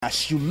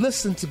As you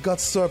listen to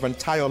God's servant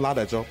Tayo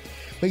Ladajo,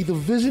 may the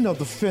vision of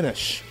the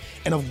finish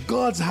and of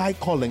God's high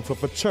calling for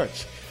the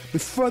church be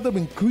further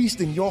increased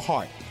in your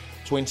heart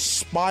to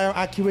inspire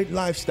accurate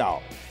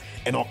lifestyle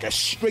and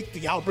orchestrate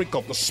the outbreak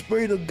of the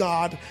Spirit of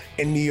God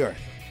in the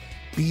earth.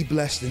 Be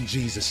blessed in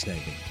Jesus'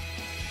 name.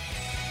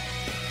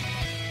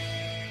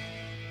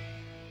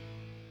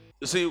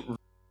 You see,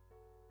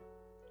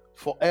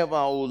 forever,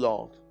 O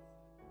Lord,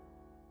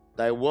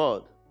 thy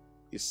word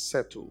is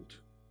settled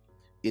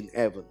in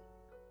heaven.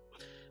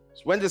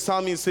 So when the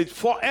psalmist said,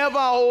 forever,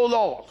 O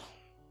Lord,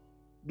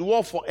 the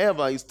word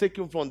forever is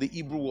taken from the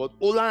Hebrew word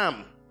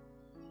olam.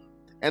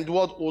 And the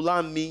word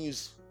olam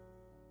means,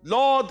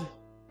 Lord,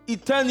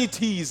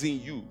 eternity is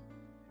in you.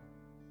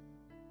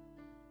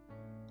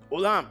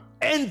 Olam,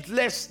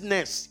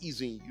 endlessness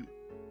is in you.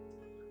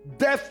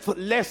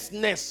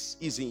 Deathlessness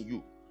is in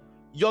you.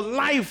 Your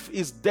life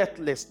is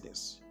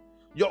deathlessness.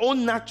 Your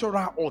own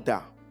natural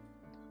order.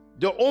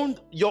 Your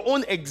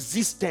own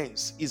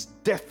existence is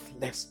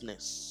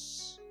deathlessness.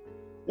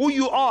 Who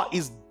you are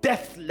is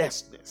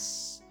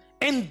deathlessness,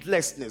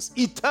 endlessness,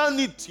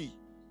 eternity.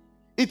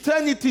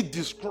 Eternity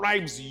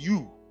describes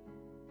you.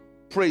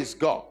 Praise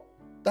God.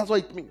 That's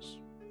what it means.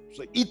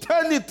 So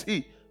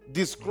eternity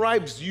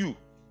describes you.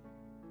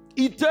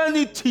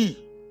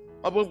 Eternity.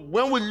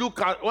 When we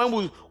look at,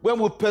 when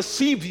we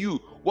perceive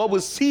you, what we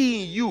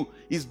see in you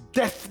is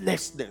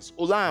deathlessness.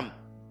 Olam.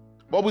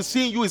 What we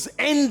see in you is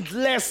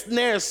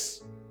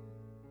endlessness.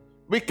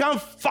 We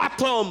can't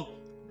fathom.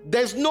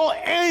 There's no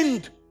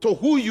end to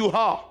who you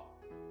are.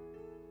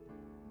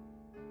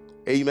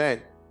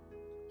 Amen.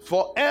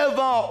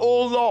 Forever,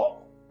 O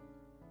Lord.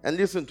 And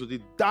listen to this.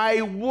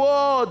 Thy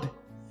word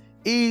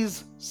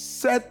is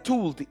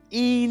settled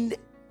in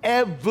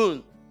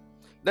heaven.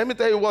 Let me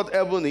tell you what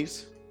heaven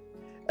is.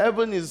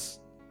 Heaven is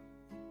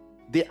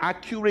the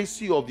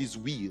accuracy of his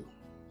will.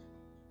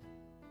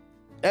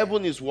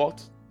 Heaven is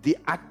what? The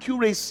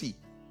accuracy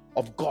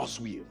of God's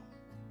will.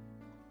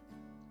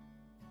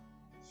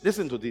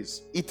 Listen to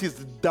this. It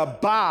is the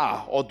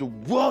bar or the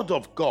word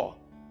of God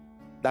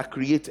that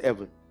creates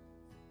heaven.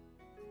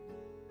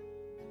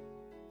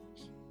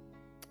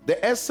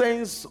 The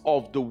essence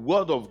of the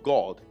word of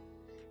God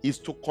is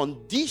to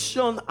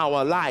condition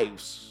our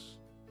lives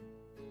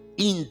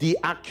in the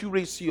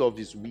accuracy of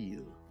his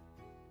will.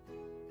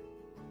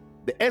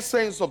 The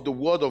essence of the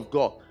word of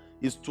God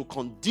is to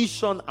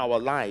condition our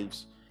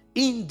lives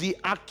in the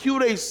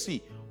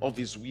accuracy of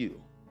his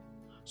will.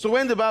 So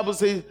when the Bible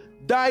says,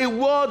 thy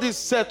word is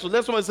settled,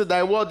 let someone say,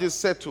 thy word is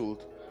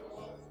settled.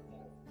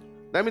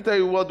 Let me tell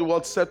you what the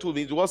word settled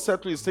means. The word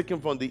settled is taken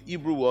from the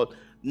Hebrew word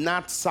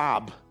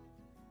natsab.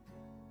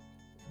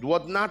 The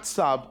word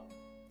natsab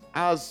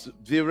has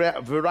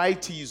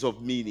varieties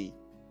of meaning.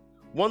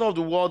 One of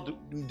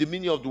the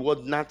meaning of the word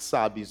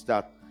natsab is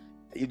that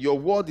your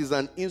word is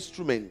an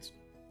instrument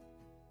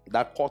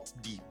that cuts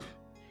deep.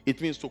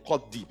 It means to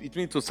cut deep. It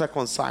means to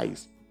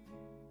circumcise.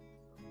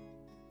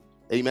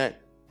 Amen.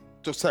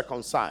 To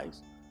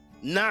circumcise.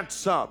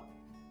 Natsab.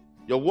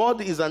 Your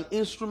word is an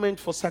instrument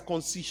for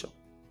circumcision.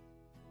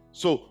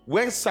 So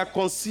when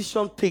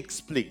circumcision takes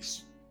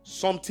place,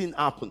 something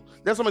happens.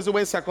 Let somebody say,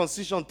 when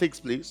circumcision takes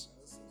place,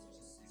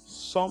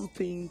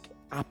 something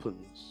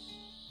happens.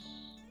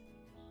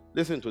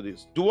 Listen to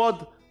this. The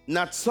word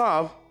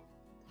natsab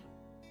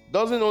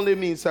doesn't only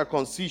mean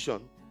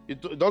circumcision.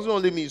 It doesn't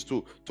only mean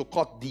to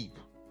cut deep.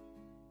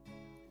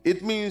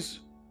 It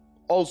means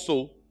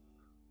also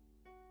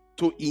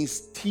to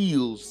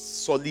instill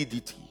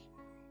solidity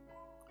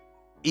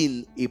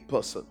in a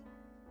person.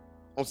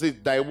 I'll say,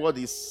 thy word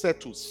is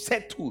settled.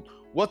 Settled.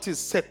 What is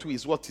settled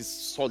is what is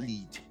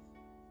solid.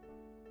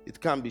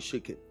 It can't be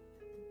shaken.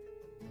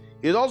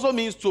 It also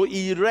means to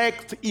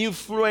erect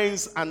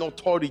influence and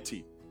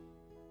authority.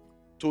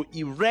 To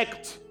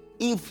erect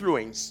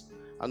influence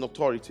and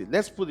authority.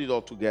 Let's put it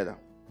all together.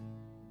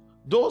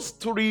 Those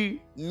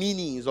three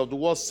meanings of the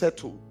word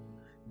settled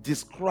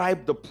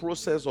describe the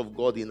process of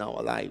God in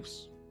our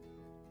lives.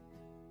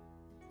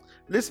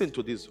 Listen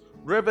to this.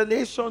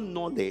 Revelation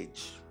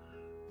knowledge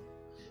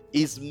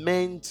is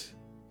meant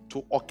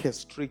to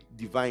orchestrate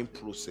divine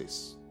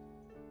process.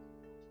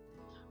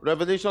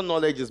 Revelation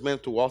knowledge is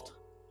meant to what?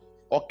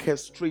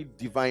 Orchestrate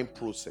divine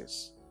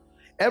process.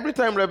 Every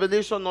time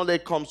revelation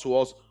knowledge comes to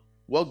us,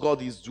 what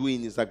God is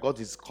doing is that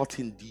God is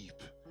cutting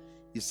deep.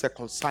 He's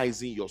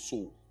circumcising your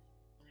soul.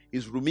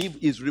 He's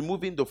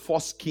removing the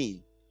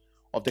foreskin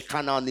of the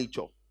carnal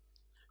nature.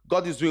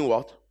 God is doing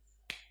what?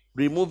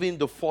 Removing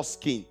the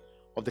foreskin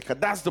of the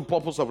carnal. That's the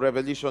purpose of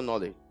revelation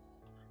knowledge.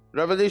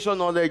 Revelation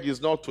knowledge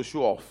is not to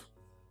show off.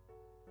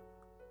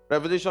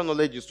 Revelation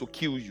knowledge is to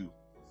kill you.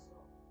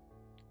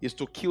 It's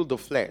to kill the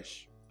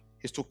flesh.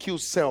 It's to kill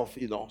self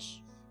in us.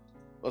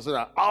 So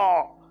that,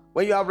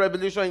 when you have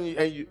revelation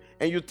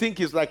and you think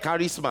it's like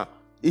charisma,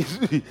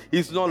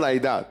 it's not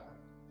like that.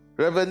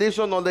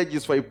 Revelation knowledge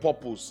is for a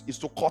purpose. It's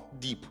to cut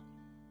deep.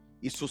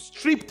 It's to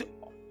strip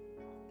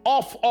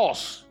off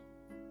us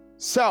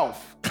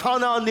self,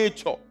 carnal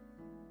nature.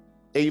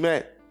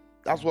 Amen.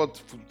 That's what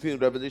thing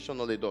revelation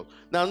knowledge does.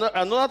 Now,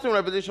 another thing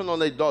revelation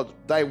knowledge does,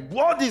 thy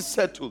word is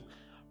settled.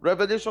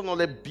 Revelation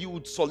knowledge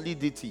builds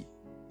solidity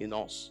in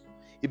us.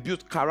 It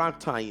builds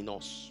character in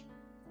us.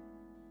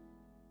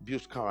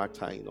 Builds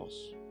character in us.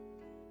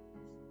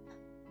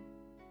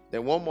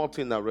 Then one more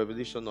thing that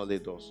revelation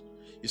knowledge does.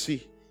 You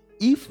see,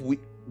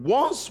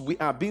 once we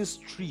are being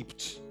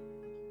stripped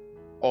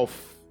of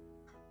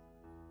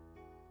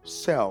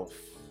self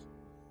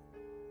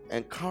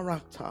and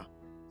character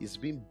is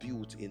being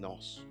built in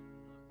us,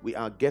 we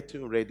are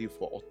getting ready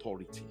for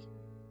authority.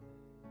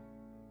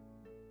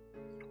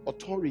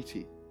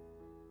 Authority.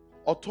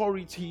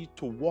 Authority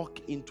to walk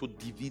into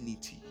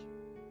divinity.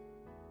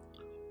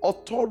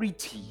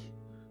 Authority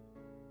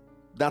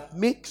that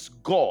makes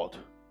God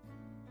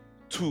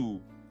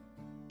to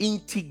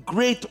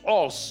integrate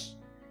us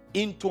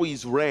into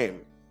his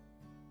realm.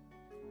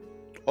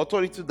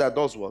 Authority that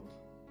does what?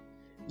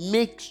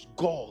 Makes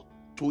God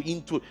to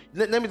into.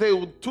 Let me tell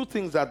you two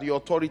things that the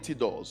authority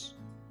does.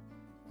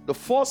 The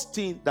first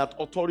thing that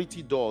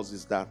authority does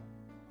is that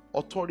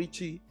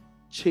authority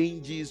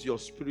changes your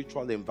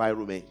spiritual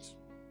environment.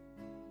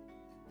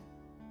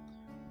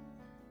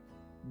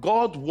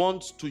 God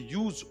wants to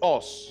use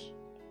us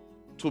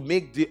to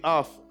make the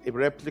earth a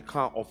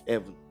replica of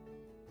heaven.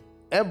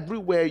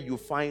 Everywhere you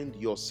find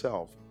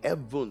yourself,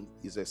 heaven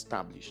is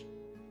established.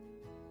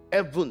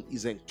 Heaven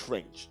is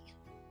entrenched.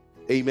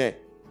 Amen.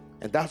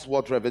 And that's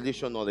what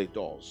revelation knowledge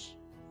does.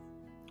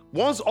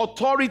 Once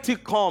authority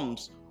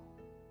comes,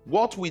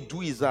 what we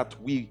do is that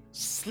we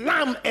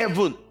slam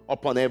heaven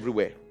upon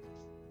everywhere.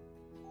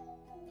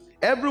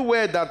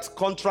 Everywhere that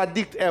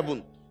contradicts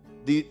heaven,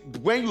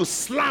 when you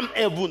slam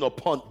heaven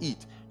upon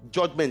it,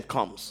 judgment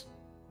comes.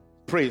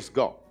 Praise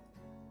God.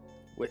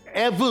 With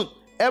heaven,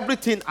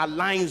 everything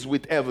aligns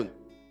with heaven.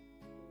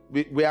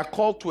 We are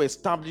called to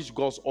establish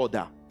God's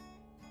order.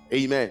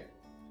 Amen.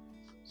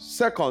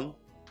 Second,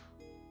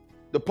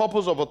 the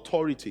purpose of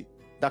authority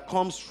that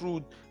comes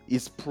through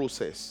its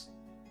process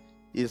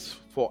is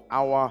for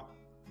our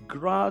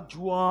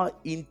gradual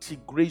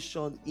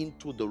integration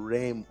into the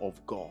realm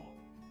of God.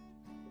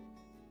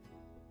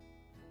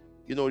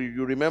 You know,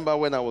 you remember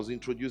when I was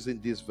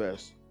introducing this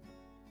verse,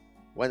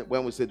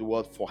 when we say the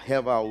word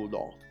forever, O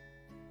Lord,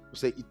 we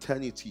say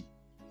eternity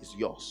is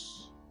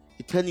yours.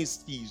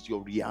 Eternity is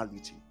your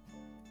reality.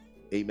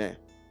 Amen.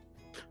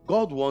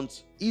 God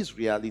wants his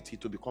reality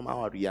to become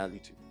our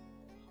reality.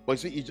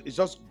 But you see, it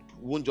just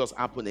won't just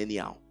happen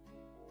anyhow.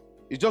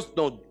 It's just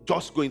not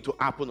just going to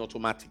happen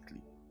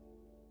automatically.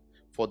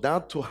 For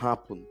that to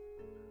happen,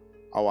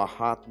 our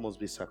heart must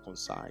be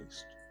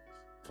circumcised.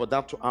 For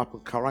that to happen,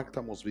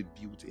 character must be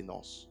built in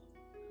us.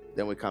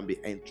 Then we can be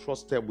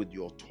entrusted with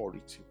the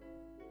authority.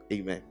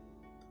 Amen.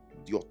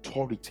 The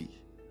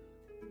authority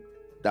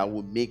that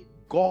will make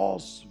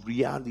God's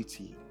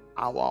reality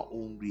our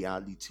own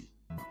reality.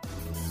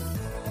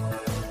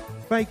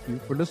 Thank you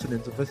for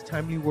listening to this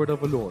timely word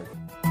of the Lord.